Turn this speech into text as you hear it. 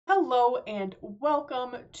Hello and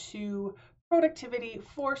welcome to Productivity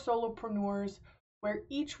for Solopreneurs, where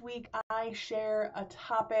each week I share a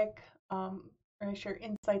topic, or I share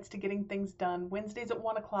insights to getting things done. Wednesdays at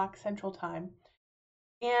 1 o'clock Central Time.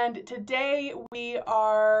 And today we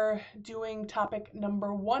are doing topic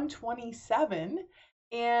number 127,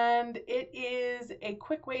 and it is a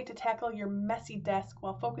quick way to tackle your messy desk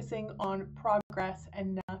while focusing on progress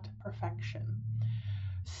and not perfection.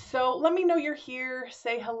 So let me know you're here.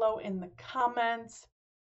 Say hello in the comments.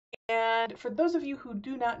 And for those of you who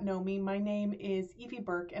do not know me, my name is Evie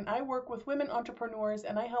Burke, and I work with women entrepreneurs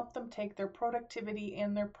and I help them take their productivity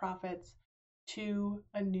and their profits to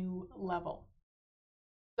a new level.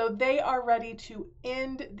 So they are ready to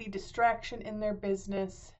end the distraction in their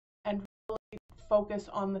business and really focus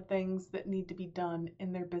on the things that need to be done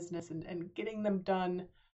in their business and getting them done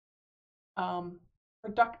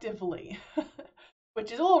productively.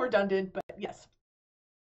 Which is a little redundant, but yes.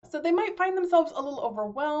 So they might find themselves a little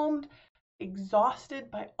overwhelmed, exhausted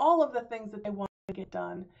by all of the things that they want to get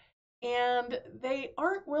done, and they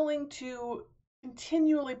aren't willing to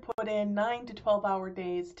continually put in 9 to 12-hour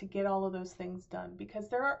days to get all of those things done because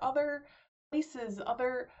there are other places,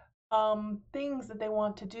 other things that they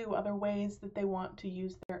want to do, other ways that they want to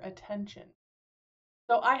use their attention.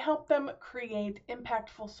 So I help them create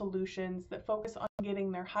impactful solutions that focus on getting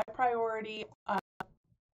their high priority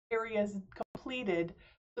areas completed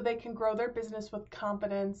so they can grow their business with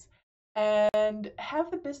confidence and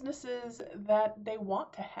have the businesses that they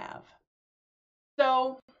want to have.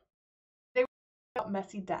 So they were about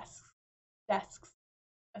messy desks. That's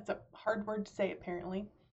a hard word to say apparently.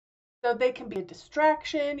 So they can be a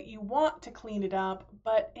distraction. You want to clean it up,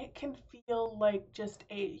 but it can feel like just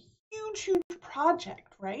a huge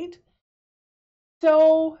project, right?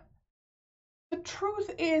 So the truth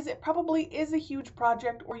is, it probably is a huge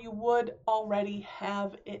project, or you would already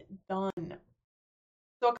have it done.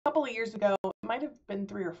 So a couple of years ago, it might have been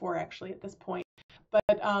 3 or 4 actually at this point,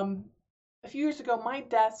 but a few years ago, my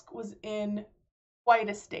desk was in quite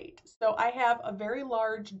a state. So I have a very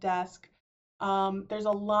large desk. There's a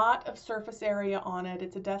lot of surface area on it.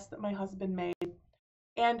 It's a desk that my husband made,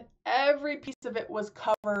 and every piece of it was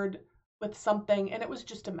covered with something, and it was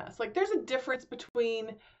just a mess. Like, there's a difference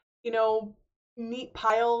between, neat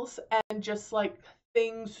piles and just like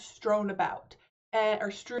things strewn about, and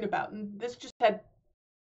this just had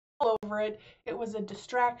all over it. It was a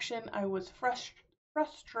distraction. I was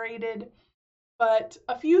frustrated, but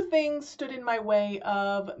a few things stood in my way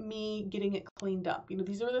of me getting it cleaned up.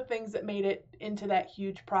 These are the things that made it into that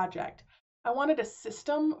huge project. I wanted a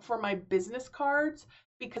system for my business cards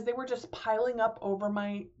because they were just piling up over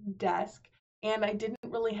my desk, and I didn't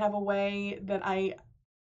really have a way that I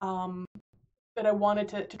wanted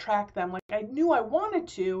to track them. Like, I knew I wanted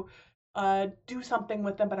to do something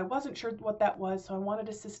with them, but I wasn't sure what that was, so I wanted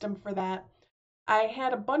a system for that. I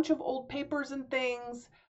had a bunch of old papers and things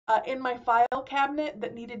in my file cabinet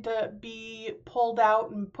that needed to be pulled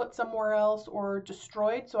out and put somewhere else or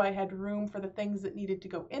destroyed, so I had room for the things that needed to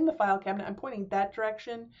go in the file cabinet. I'm pointing that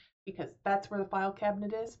direction because that's where the file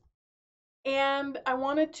cabinet is. And I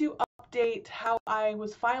wanted to update how I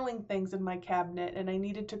was filing things in my cabinet, and I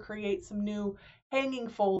needed to create some new hanging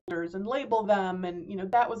folders and label them,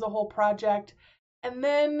 and that was a whole project. And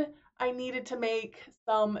then I needed to make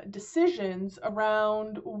some decisions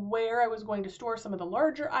around where I was going to store some of the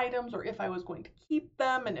larger items, or if I was going to keep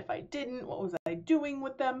them, and if I didn't, what was I doing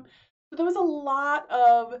with them? So there was a lot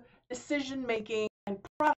of decision making and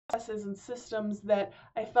processes and systems that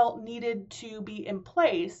I felt needed to be in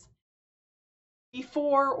place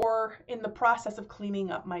before or in the process of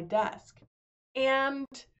cleaning up my desk. And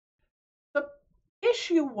the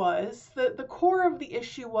issue was, the core of the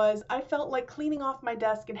issue was, I felt like cleaning off my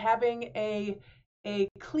desk and having a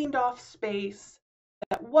cleaned off space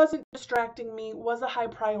that wasn't distracting me was a high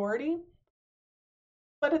priority.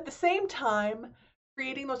 But at the same time,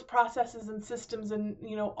 creating those processes and systems and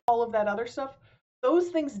all of that other stuff, those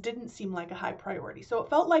things didn't seem like a high priority. So it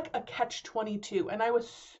felt like a catch-22, and I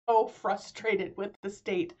was so frustrated with the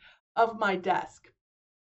state of my desk.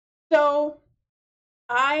 So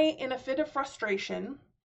I, in a fit of frustration,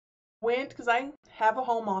 went, because I have a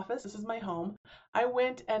home office, this is my home, I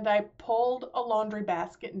went and I pulled a laundry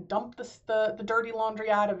basket and dumped the dirty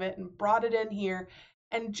laundry out of it and brought it in here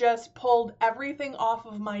and just pulled everything off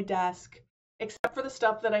of my desk except for the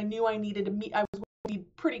stuff that I knew I needed to meet. I was going to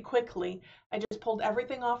need pretty quickly. I just pulled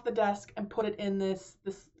everything off the desk and put it in this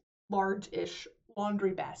large-ish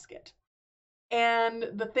laundry basket. And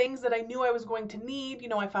the things that I knew I was going to need,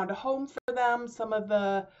 I found a home for them. Some of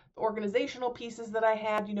the organizational pieces that I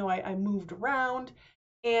had, I moved around,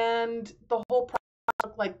 and the whole project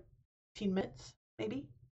took like 15 minutes, maybe.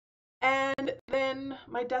 And then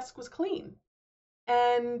my desk was clean.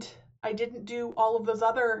 And I didn't do all of those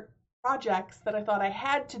other projects that I thought I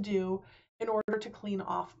had to do in order to clean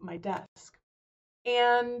off my desk.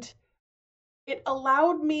 And it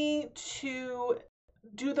allowed me to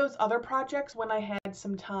do those other projects when I had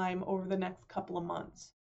some time over the next couple of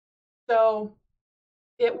months. So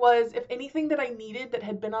it was, if anything that I needed that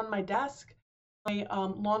had been on my desk, my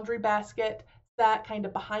laundry basket sat kind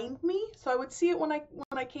of behind me, so I would see it when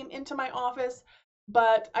I came into my office,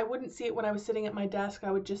 but I wouldn't see it when I was sitting at my desk.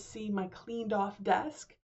 I would just see my cleaned off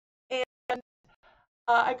desk, and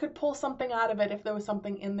I could pull something out of it if there was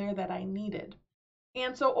something in there that I needed.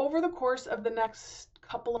 And so over the course of the next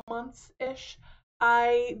couple of months-ish,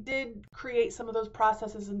 I did create some of those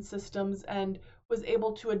processes and systems and was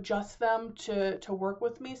able to adjust them to work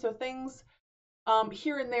with me. So things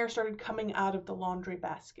here and there started coming out of the laundry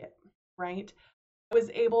basket, right? I was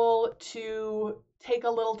able to take a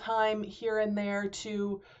little time here and there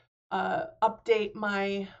to update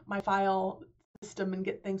my file system and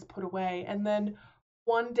get things put away. And then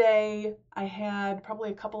one day I had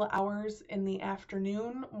probably a couple of hours in the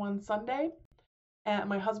afternoon one Sunday, and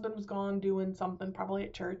my husband was gone doing something, probably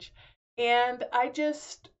at church, and I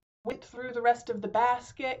just went through the rest of the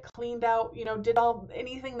basket, cleaned out, did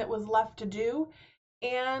anything that was left to do,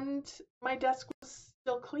 and my desk was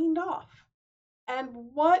still cleaned off. And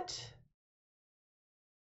what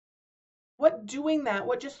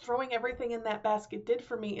just throwing everything in that basket did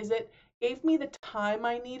for me is it gave me the time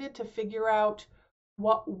I needed to figure out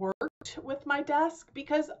what worked with my desk,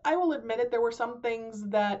 because I will admit it, there were some things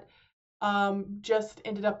that just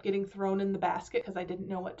ended up getting thrown in the basket because I didn't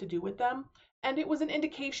know what to do with them. And it was an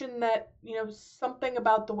indication that, something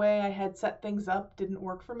about the way I had set things up didn't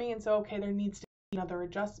work for me. And so, okay, there needs to be another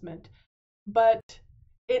adjustment. But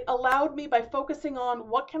it allowed me, by focusing on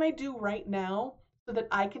what can I do right now so that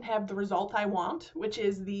I can have the result I want, which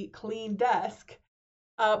is the clean desk,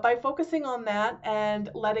 by focusing on that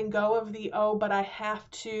and letting go of the, oh, but I have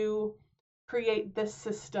to create this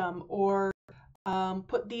system, or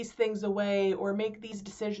put these things away, or make these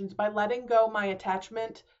decisions, by letting go my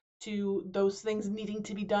attachment to those things needing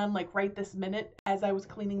to be done like right this minute as I was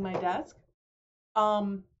cleaning my desk,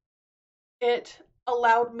 it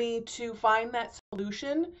allowed me to find that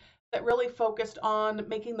solution that really focused on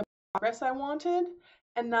making the progress I wanted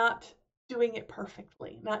and not doing it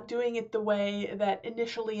perfectly, not doing it the way that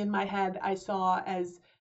initially in my head I saw as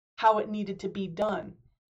how it needed to be done.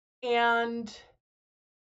 And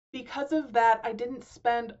because of that, I didn't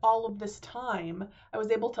spend all of this time. I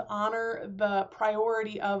was able to honor the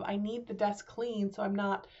priority of, I need the desk clean so I'm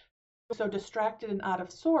not so distracted and out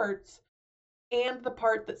of sorts, and the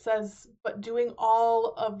part that says, but doing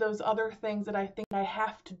all of those other things that I think I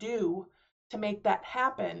have to do to make that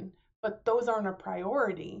happen, but those aren't a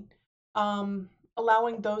priority.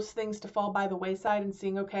 Allowing those things to fall by the wayside and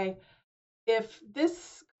seeing, okay, if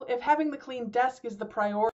having the clean desk is the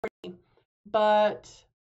priority, but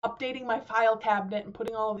updating my file cabinet and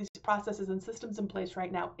putting all of these processes and systems in place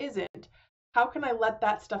right now isn't, how can I let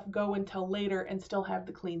that stuff go until later and still have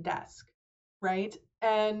the clean desk, right?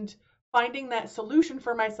 And finding that solution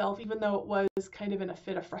for myself, even though it was kind of in a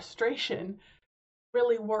fit of frustration,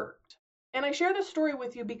 really worked. And I share this story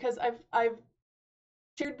with you because I've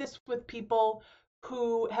shared this with people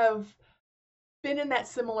who have been in that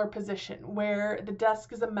similar position where the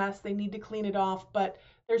desk is a mess, they need to clean it off, but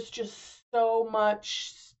there's just so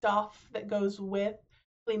much stuff that goes with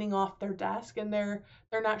cleaning off their desk, and they're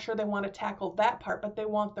not sure they want to tackle that part, but they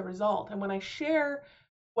want the result. And when I share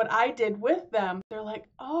what I did with them, they're like,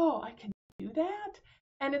 "Oh, I can do that?"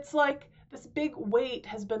 And it's like this big weight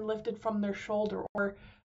has been lifted from their shoulder, or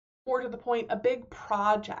more to the point, a big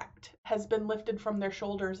project has been lifted from their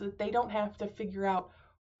shoulders that they don't have to figure out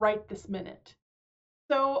right this minute.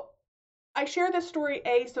 So I share this story,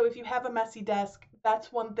 so if you have a messy desk,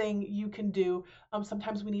 that's one thing you can do.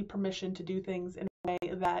 Sometimes we need permission to do things in a way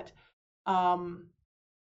that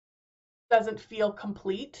doesn't feel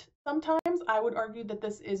complete. Sometimes I would argue that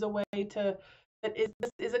this is a way this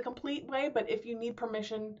is a complete way, but if you need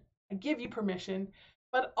permission, I give you permission.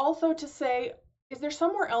 But also to say, is there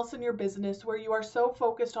somewhere else in your business where you are so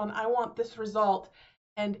focused on, I want this result,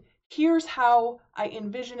 and here's how I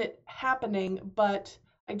envision it happening, but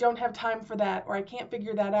I don't have time for that, or I can't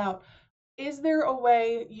figure that out. Is there a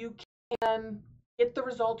way you can get the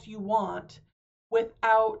results you want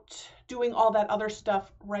without doing all that other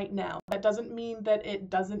stuff right now? That doesn't mean that it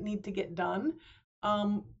doesn't need to get done.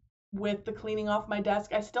 With the cleaning off my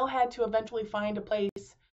desk, I still had to eventually find a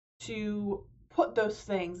place to put those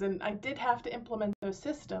things, and I did have to implement those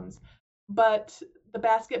systems. but the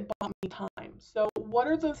basket bought me time. So what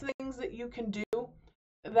are those things that you can do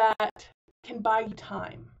that can buy you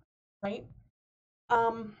time, right?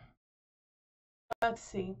 Um, let's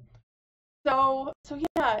see. So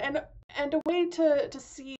yeah, and a way to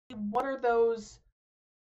see what are those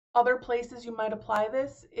other places you might apply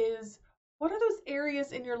this is what are those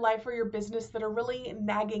areas in your life or your business that are really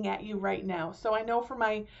nagging at you right now? So I know for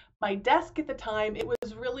my desk at the time, it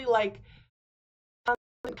was really like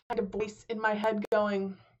kind of voice in my head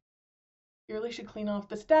going, you really should clean off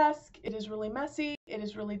this desk. It is really messy. It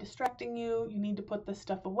is really distracting you. You need to put this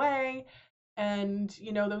stuff away. And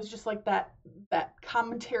there was just like that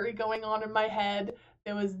commentary going on in my head.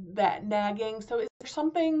 There was that nagging. So is there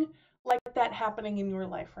something like that happening in your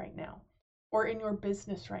life right now or in your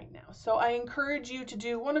business right now? So I encourage you to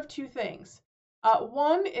do one of two things.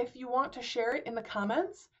 One, if you want to share it in the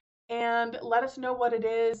comments and let us know what it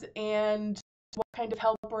is and what kind of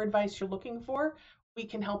help or advice you're looking for, we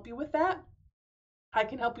can help you with that. I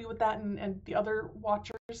can help you with that, and the other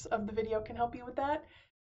watchers of the video can help you with that.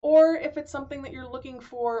 Or if it's something that you're looking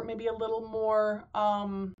for, maybe a little more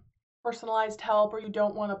personalized help, or you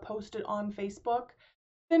don't want to post it on Facebook,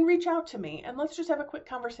 then reach out to me and let's just have a quick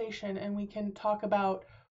conversation, and we can talk about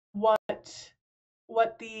what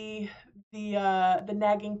the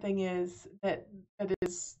nagging thing is that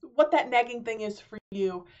is what that nagging thing is for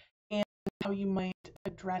you, and how you might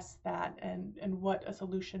address that, and what a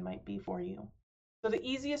solution might be for you. So the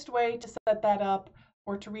easiest way to set that up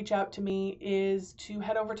or to reach out to me is to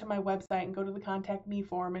head over to my website and go to the contact me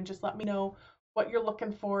form and just let me know what you're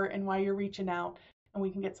looking for and why you're reaching out, and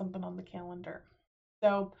we can get something on the calendar.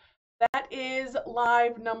 So that is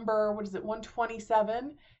live number,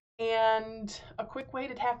 127, and a quick way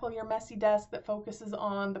to tackle your messy desk that focuses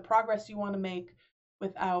on the progress you want to make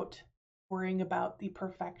without worrying about the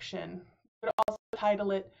perfection. You could also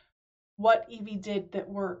title it, What Evie Did That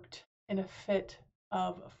Worked in a Fit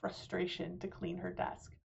of Frustration to Clean Her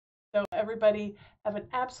Desk. So everybody have an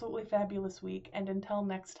absolutely fabulous week, and until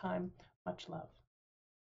next time, much love.